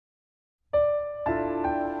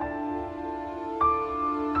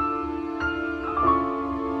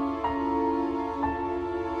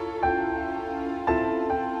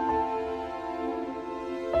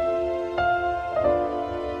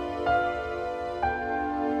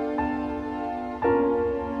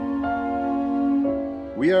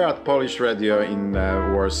We are at Polish Radio in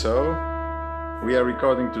Warsaw. We are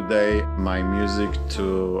recording today my music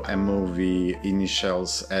to a movie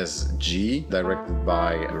initials as G, directed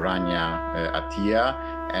by Rania Attia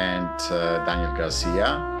and Daniel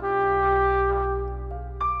Garcia.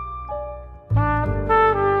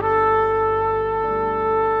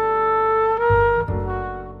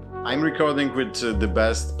 I'm recording with the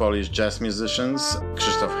best Polish jazz musicians,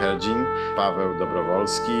 Krzysztof Herdzin, Paweł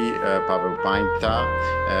Dobrowolski, Paweł Pańta,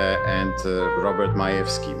 and Robert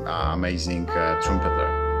Majewski, amazing trumpeter.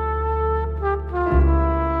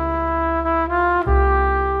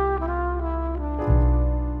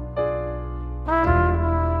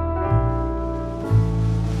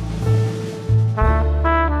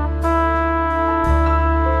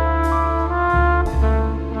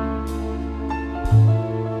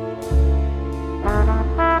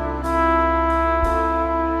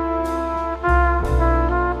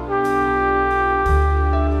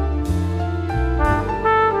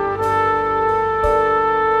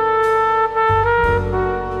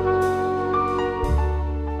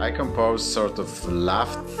 I composed sort of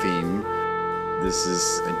laugh theme. This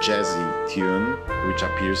is a jazzy tune which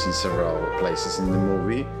appears in several places in the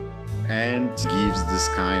movie and gives this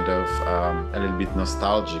kind of a little bit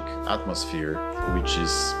nostalgic atmosphere, which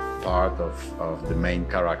is part of the main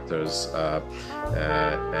character's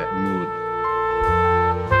mood.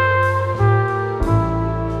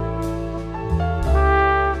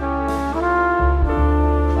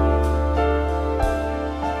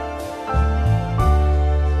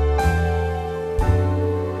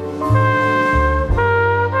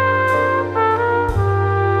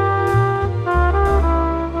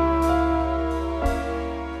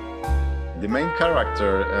 The main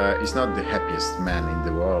character is not the happiest man in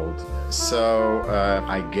the world, so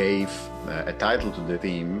I gave a title to the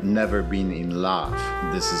theme, Never Been in Love.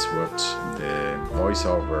 This is what the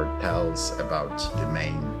voiceover tells about the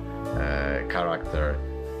main character,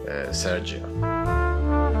 Sergio.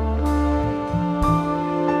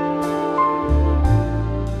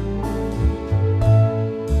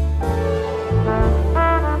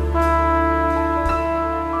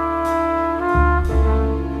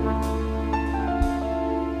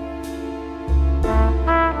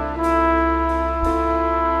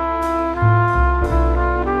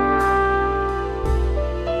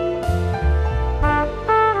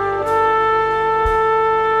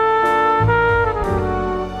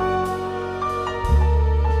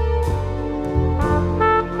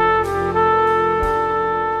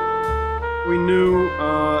 We knew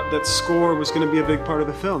that score was going to be a big part of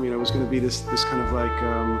the film. It was going to be this kind of like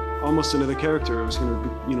almost another character. It was going to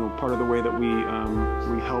be, part of the way that we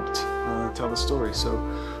helped tell the story. So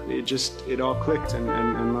it all clicked, and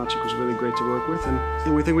Maciej was really great to work with,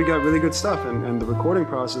 and we think we got really good stuff. And the recording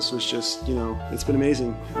process was just, it's been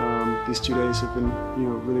amazing. These 2 days have been,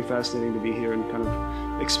 really fascinating to be here and kind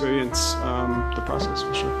of experience the process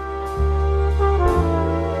for sure.